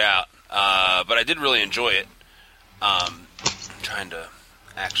figure it out. But I did really enjoy it. I'm trying to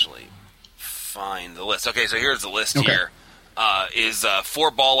actually find the list. Okay, so here's the list here. Is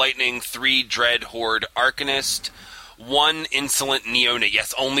 4 Ball Lightning, 3 Dread Horde Arcanist, 1 Insolent Neonate.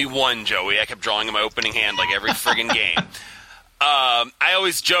 Yes, only 1, Joey. I kept drawing in my opening hand like every friggin' game. I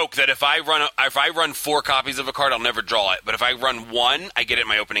always joke that if I run 4 copies of a card, I'll never draw it. But if I run 1, I get it in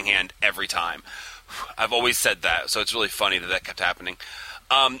my opening hand every time. I've always said that, so it's really funny that kept happening.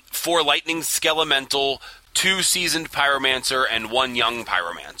 4 Lightning Skelemental, 2 Seasoned Pyromancer, and 1 Young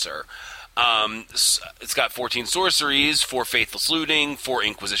Pyromancer. It's got 14 sorceries, 4 Faithless Looting, 4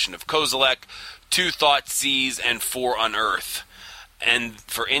 Inquisition of Kozilek, 2 Thoughtseize, and 4 Unearth. And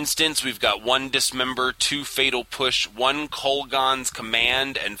for instance, we've got 1 Dismember, 2 Fatal Push, 1 Kolgon's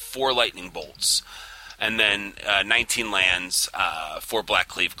Command, and 4 Lightning Bolts. And then 19 lands, 4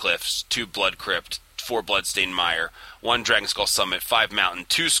 Blackcleave Cliffs, 2 Blood Crypt, 4 Bloodstained Mire, 1 Dragonskull Summit, 5 Mountain,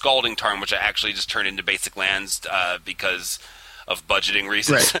 2 Scalding Tarn, which I actually just turned into basic lands because of budgeting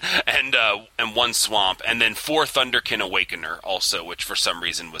reasons, and 1 Swamp, and then 4 Thunderkin Awakener also, which for some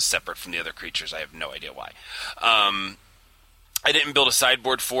reason was separate from the other creatures. I have no idea why. I didn't build a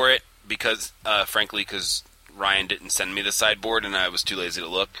sideboard for it because, frankly, because Ryan didn't send me the sideboard and I was too lazy to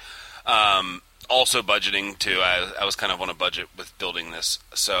look. Also budgeting too. I was kind of on a budget with building this,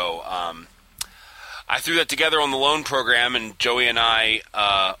 so I threw that together on the loan program, and Joey and I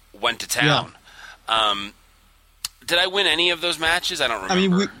went to town. Did I win any of those matches? I don't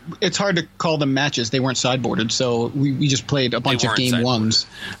remember. I mean, it's hard to call them matches. They weren't sideboarded, so we just played a bunch of game ones,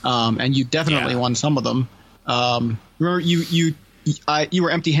 and you definitely won some of them. Remember, you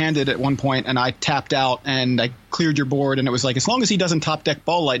were empty-handed at one point, and I tapped out, and I cleared your board, and it was like, as long as he doesn't top deck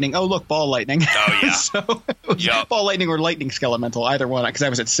Ball Lightning, oh, look, Ball Lightning. Oh, yeah. So it was Ball Lightning or Lightning Skelemental, either one, because I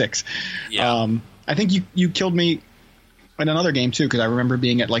was at 6. Yeah. I think you killed me in another game, too, because I remember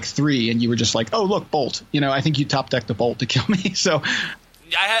being at, like, 3, and you were just like, oh, look, Bolt. You know, I think you top decked the Bolt to kill me, so...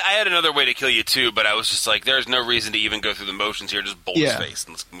 I had another way to kill you, too, but I was just like, there's no reason to even go through the motions here. Just bolt his face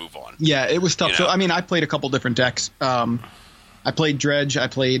and let's move on. Yeah, it was tough. You know? So, I mean, I played a couple different decks. I played Dredge, I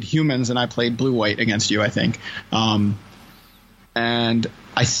played Humans, and I played Blue-White against you, I think. And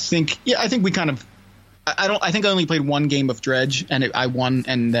I think we kind of – I think I only played 1 game of Dredge, and I won,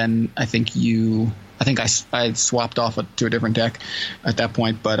 and then I think I swapped off to a different deck at that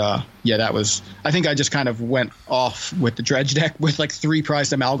point, but that was. I think I just kind of went off with the Dredge deck with like 3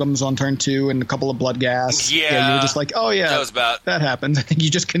 prized amalgams on turn 2 and a couple of blood gas. Yeah, you were just like, oh yeah, that happened. I think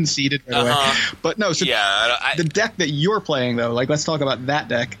you just conceded right away. But no, so the deck that you're playing though, like let's talk about that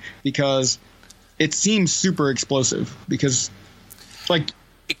deck because it seems super explosive because like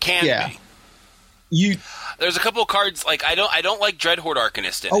it can be. There's a couple of cards like I don't like Dread Horde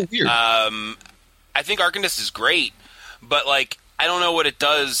Arcanist in it. Oh, weird. I think Arcanist is great, but, like, I don't know what it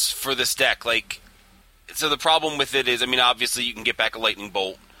does for this deck. Like, so the problem with it is, I mean, obviously you can get back a Lightning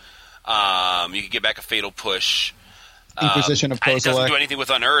Bolt. You can get back a Fatal Push. Inquisition of Kozilek. It doesn't do anything with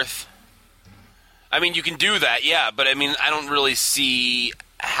Unearth. I mean, you can do that, yeah, but, I mean, I don't really see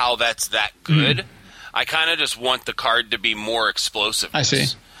how that's that good. I kind of just want the card to be more explosive. I see.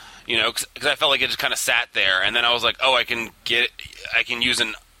 You know, because I felt like it just kind of sat there, and then I was like, oh, I can use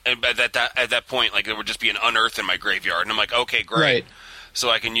an... And at that point, like, there would just be an Unearth in my graveyard. And I'm like, okay, great. Right.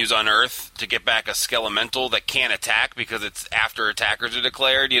 So I can use Unearth to get back a Skelemental that can't attack because it's after attackers are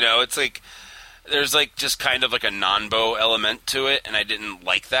declared. You know, it's like, there's, like, just kind of like a non-bow element to it, and I didn't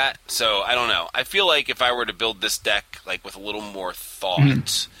like that. So, I don't know. I feel like if I were to build this deck, like, with a little more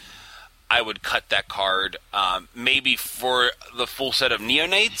thought, I would cut that card maybe for the full set of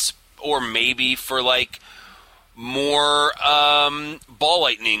Neonates, or maybe for, like, more Ball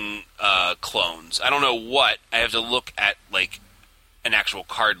Lightning clones. I don't know what. I have to look at like an actual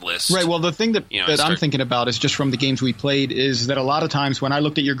card list. Right. Well, the thing that I'm thinking about is just from the games we played is that a lot of times when I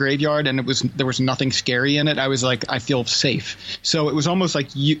looked at your graveyard and there was nothing scary in it, I was like, I feel safe. So it was almost like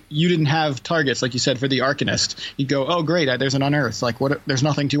you didn't have targets, like you said, for the Arcanist. You'd go, oh great, there's an Unearth. Like what? There's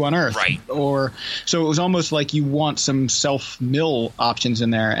nothing to unearth. Right. Or so it was almost like you want some self-mill options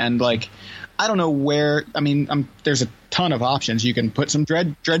in there, and like. I don't know where. I mean, there's a ton of options. You can put some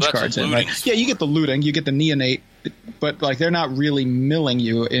dredge cards in, right? Yeah, you get the looting, you get the neonate, but like they're not really milling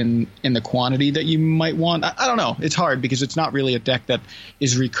you in the quantity that you might want. I don't know. It's hard because it's not really a deck that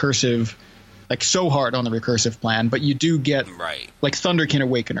is recursive, like so hard on the recursive plan. But you do get like Thunderkin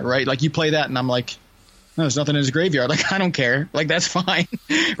Awakener, right? Like you play that, and I'm like, no, there's nothing in his graveyard. Like, I don't care. Like, that's fine.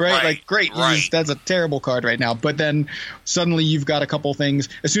 right? Like, great. That's a terrible card right now. But then suddenly you've got a couple things.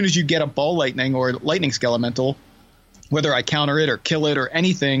 As soon as you get a Ball Lightning or Lightning Skelemental, whether I counter it or kill it or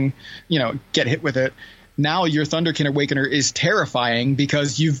anything, get hit with it, now your Thunderkin Awakener is terrifying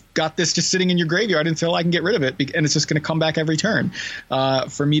because you've got this just sitting in your graveyard until I can get rid of it. And it's just going to come back every turn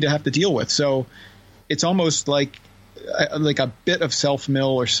for me to have to deal with. So it's almost like a bit of self-mill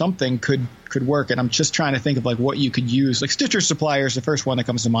or something could work, and I'm just trying to think of like what you could use. Like Stitcher Supplier is the first one that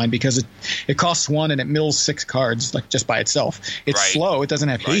comes to mind because it costs 1 and it mills 6 cards like just by itself. It's slow. It doesn't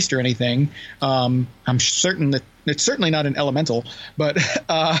have haste or anything. I'm certain that it's certainly not an elemental, but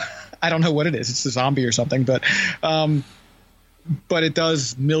I don't know what it is. It's a zombie or something, but it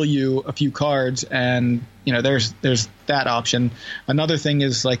does mill you a few cards, and there's that option. Another thing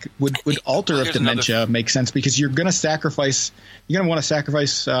is like would Altar of Dementia make sense because you're going to want to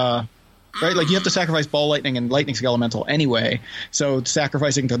sacrifice right? Like you have to sacrifice Ball Lightning and Lightning Elemental anyway. So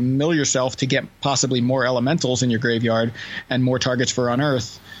sacrificing to mill yourself to get possibly more elementals in your graveyard and more targets for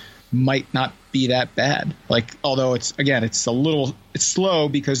Unearth might not be that bad. Like although it's slow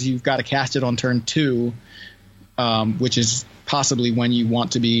because you've got to cast it on turn 2, which is possibly when you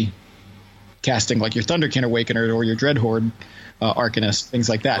want to be casting like your Thunderkin Awakener or your Dreadhorde Arcanist, things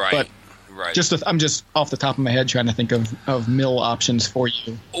like that. But I'm just off the top of my head trying to think of mill options for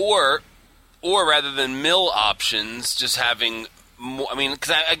you. Or rather than mill options, just having more. I mean,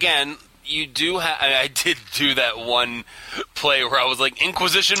 because again, you do. I did do that one play where I was like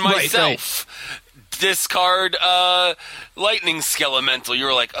Inquisition myself. Discard Lightning Skelemental. You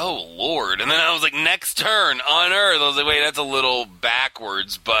were like, oh Lord, and then I was like, next turn Unearth. I was like, wait, that's a little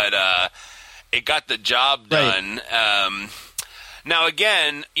backwards, but it got the job done. Now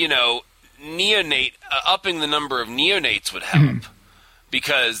again, neonate upping the number of neonates would help.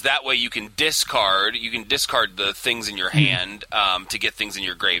 Because that way you can discard the things in your hand to get things in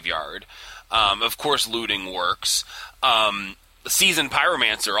your graveyard. Of course, looting works. Seasoned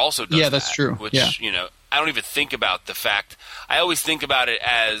Pyromancer also does that. Yeah, that's true. Which, I don't even think about the fact. I always think about it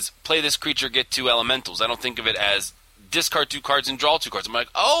as play this creature, get 2 elementals. I don't think of it as discard 2 cards and draw 2 cards. I'm like,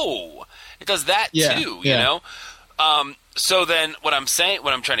 oh, it does that too, you know? So then what I'm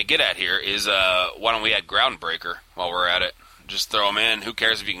trying to get at here is why don't we add Groundbreaker while we're at it? Just throw them in. Who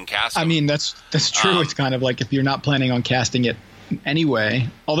cares if you can cast them? I mean, that's true. It's kind of like if you're not planning on casting it anyway.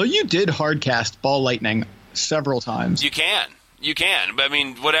 Although you did hard cast Ball Lightning several times. You can. But I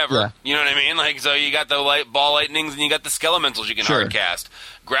mean, whatever. Yeah. You know what I mean? Like, so you got the Ball Lightnings and you got the Skelementals you can hard cast.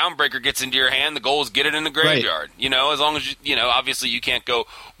 Groundbreaker gets into your hand. The goal is get it in the graveyard. Right. As long as obviously you can't go,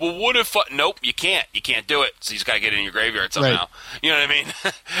 well, what if nope, you can't. You can't do it. So you just got to get it in your graveyard somehow. Right. You know what I mean?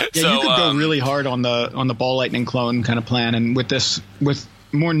 Yeah, you could go really hard on the Ball Lightning clone kind of plan, and with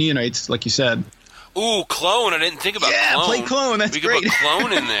more neonates, like you said. Ooh, clone! I didn't think about clone. Yeah, play clone. That's great. We could put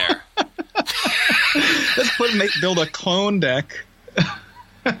clone in there. Let's build a clone deck.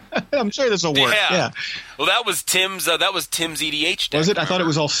 I'm sure this will work. Yeah. Well, that was Tim's EDH deck. Was it? I thought it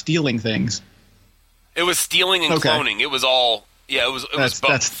was all stealing things. It was stealing and cloning. It was all. Yeah, it was both.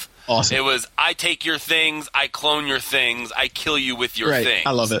 That's awesome. It was I take your things, I clone your things, I kill you with your things.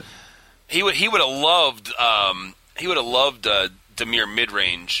 I love it. He would have loved Dimir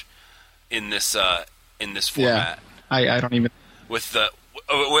midrange in this format. Yeah. I don't even with the.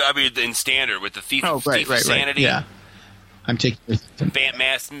 In standard with the thief of sanity. Yeah, I'm taking Vant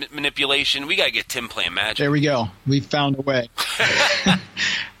mass manipulation. We gotta get Tim playing Magic. There we go. We found a way.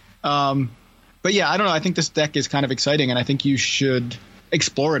 But yeah, I don't know. I think this deck is kind of exciting, and I think you should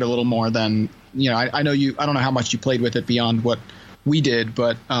explore it a little more than I know you. I don't know how much you played with it beyond what we did,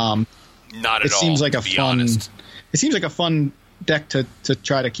 but not at it all. Seems like a fun. Honest. It seems like a fun deck to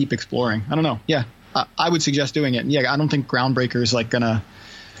try to keep exploring. I don't know. Yeah. I would suggest doing it. Yeah, I don't think Groundbreaker is like gonna.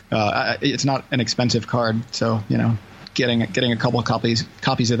 It's not an expensive card, so getting a couple of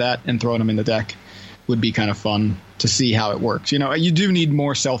copies of that and throwing them in the deck would be kind of fun to see how it works. You do need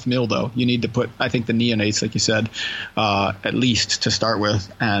more self-mill though. You need to put, I think, the neonates, like you said, at least to start with,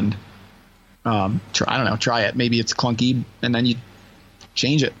 and try it. Maybe it's clunky, and then you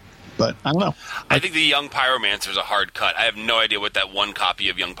change it. But I don't know. I think the Young Pyromancer is a hard cut. I have no idea what that one copy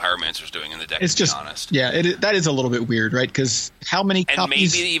of Young Pyromancer is doing in the deck. It's just, to be honest. Yeah, that is a little bit weird, right? Because how many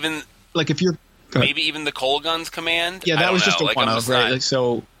copies? Maybe even like if you're maybe even the Kolaghan's command. Yeah, that was just a one of, right? Like,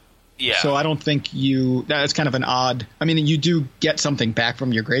 so Yeah. So I don't think that's kind of an odd. I mean, you do get something back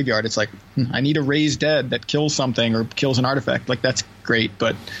from your graveyard. It's like, I need a Raise Dead that kills something or kills an artifact. Like, that's great,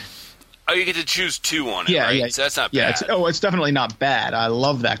 but. Oh, you get to choose 2 on it, right? Yeah. So that's not bad. It's definitely not bad. I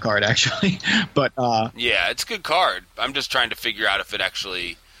love that card, actually. But yeah, it's a good card. I'm just trying to figure out if it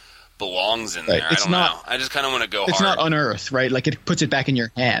actually belongs in there. I don't know. I just kind of want to go hard. It's not Unearth, right? Like, it puts it back in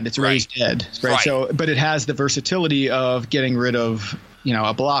your hand. It's Raised Dead, right? So, but it has the versatility of getting rid of,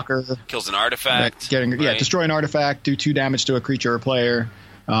 a blocker. Kills an artifact. Destroy an artifact, do 2 damage to a creature or player,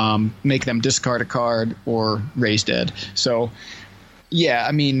 make them discard a card, or Raise Dead. So, yeah,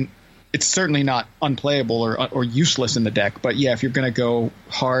 I mean, it's certainly not unplayable or useless in the deck, but yeah, if you're going to go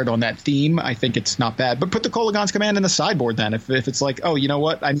hard on that theme, I think it's not bad. But put the Kolaghan's Command in the sideboard then. If it's like, oh, you know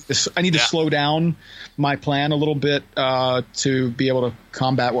what, I need to slow down my plan a little bit to be able to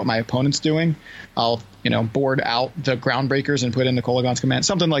combat what my opponent's doing, I'll board out the Groundbreakers and put in the Kolaghan's Command,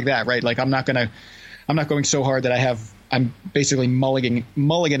 something like that, right? Like, I'm not going so hard that I'm basically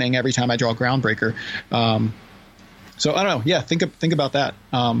mulliganing every time I draw a Groundbreaker. So I don't know. Yeah, think about that.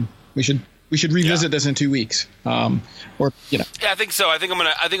 We should revisit this in 2 weeks, Yeah, I think so. I think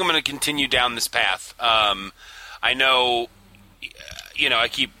I'm gonna continue down this path. I know, I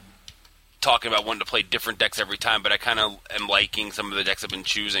keep talking about wanting to play different decks every time, but I kind of am liking some of the decks I've been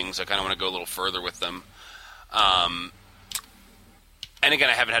choosing, so I kind of want to go a little further with them. And again,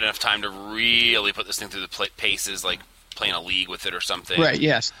 I haven't had enough time to really put this thing through the paces, like playing a league with it or something. Right.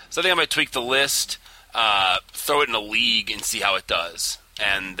 Yes. So I think I might tweak the list, throw it in a league, and see how it does,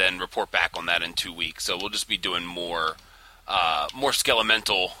 and then report back on that in 2 weeks. So we'll just be doing more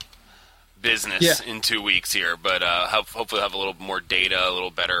skelemental business in 2 weeks here, but hopefully have a little more data, a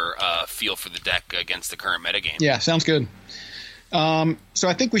little better feel for the deck against the current metagame. Yeah, sounds good. So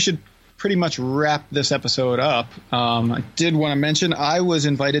I think we should pretty much wrap this episode up. I did want to mention I was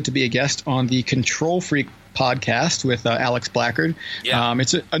invited to be a guest on the Control Freak podcast with Alex Blackard. Yeah.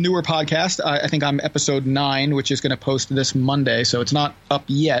 It's a newer podcast. I think I'm episode 9, which is going to post this Monday, so it's not up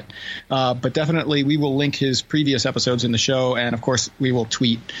yet. But definitely we will link his previous episodes in the show, and of course we will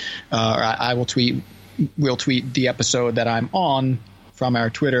tweet, or I will tweet. We'll tweet the episode that I'm on from our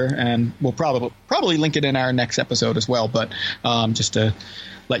Twitter, and we'll probably link it in our next episode as well. But just to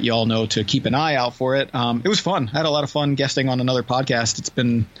let you all know to keep an eye out for it. It was fun. I had a lot of fun guesting on another podcast. It's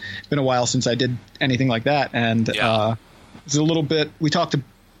been a while since I did anything like that, and it was a little bit. We talked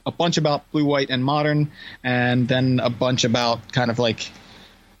a bunch about Blue, White, and Modern, and then a bunch about kind of like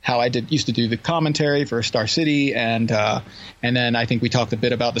how I used to do the commentary for Star City, and then I think we talked a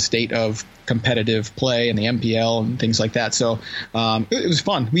bit about the state of competitive play and the MPL and things like that. So it was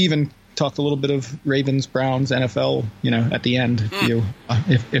fun. We even talked a little bit of Ravens, Browns, NFL, at the end.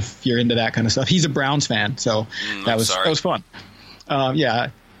 If you're into that kind of stuff. He's a Browns fan, so that was fun. Yeah,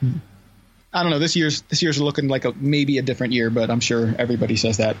 I don't know. This year's looking like maybe a different year, but I'm sure everybody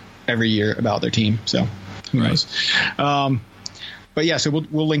says that every year about their team. So who knows? But yeah, so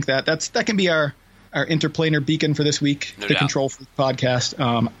we'll link that. That can be our interplanar beacon for this week, the Control Freak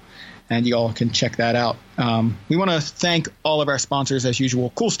podcast. And you all can check that out. We want to thank all of our sponsors as usual: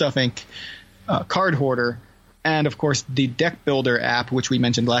 Cool Stuff Inc., Card Hoarder, and of course the Deck Builder app, which we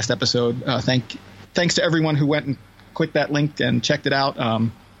mentioned last episode. Thanks to everyone who went and clicked that link and checked it out.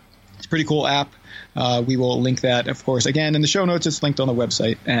 It's a pretty cool app. We will link that, of course, again in the show notes. It's linked on the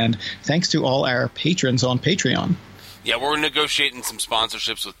website. And thanks to all our patrons on Patreon. Yeah, we're negotiating some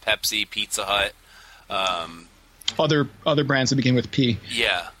sponsorships with Pepsi, Pizza Hut, other brands that begin with P.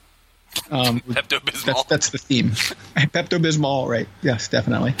 Yeah. Pepto-Bismol. That's the theme. Pepto-Bismol, right. Yes,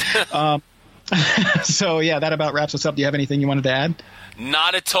 definitely. So, yeah, that about wraps us up. Do you have anything you wanted to add?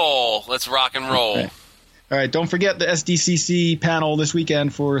 Not at all. Let's rock and roll. All right. Don't forget the SDCC panel this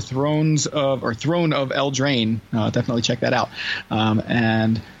weekend for Throne of Eldraine. Definitely check that out.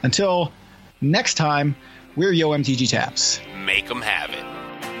 And until next time, we're YMTG Taps. Make 'em have it.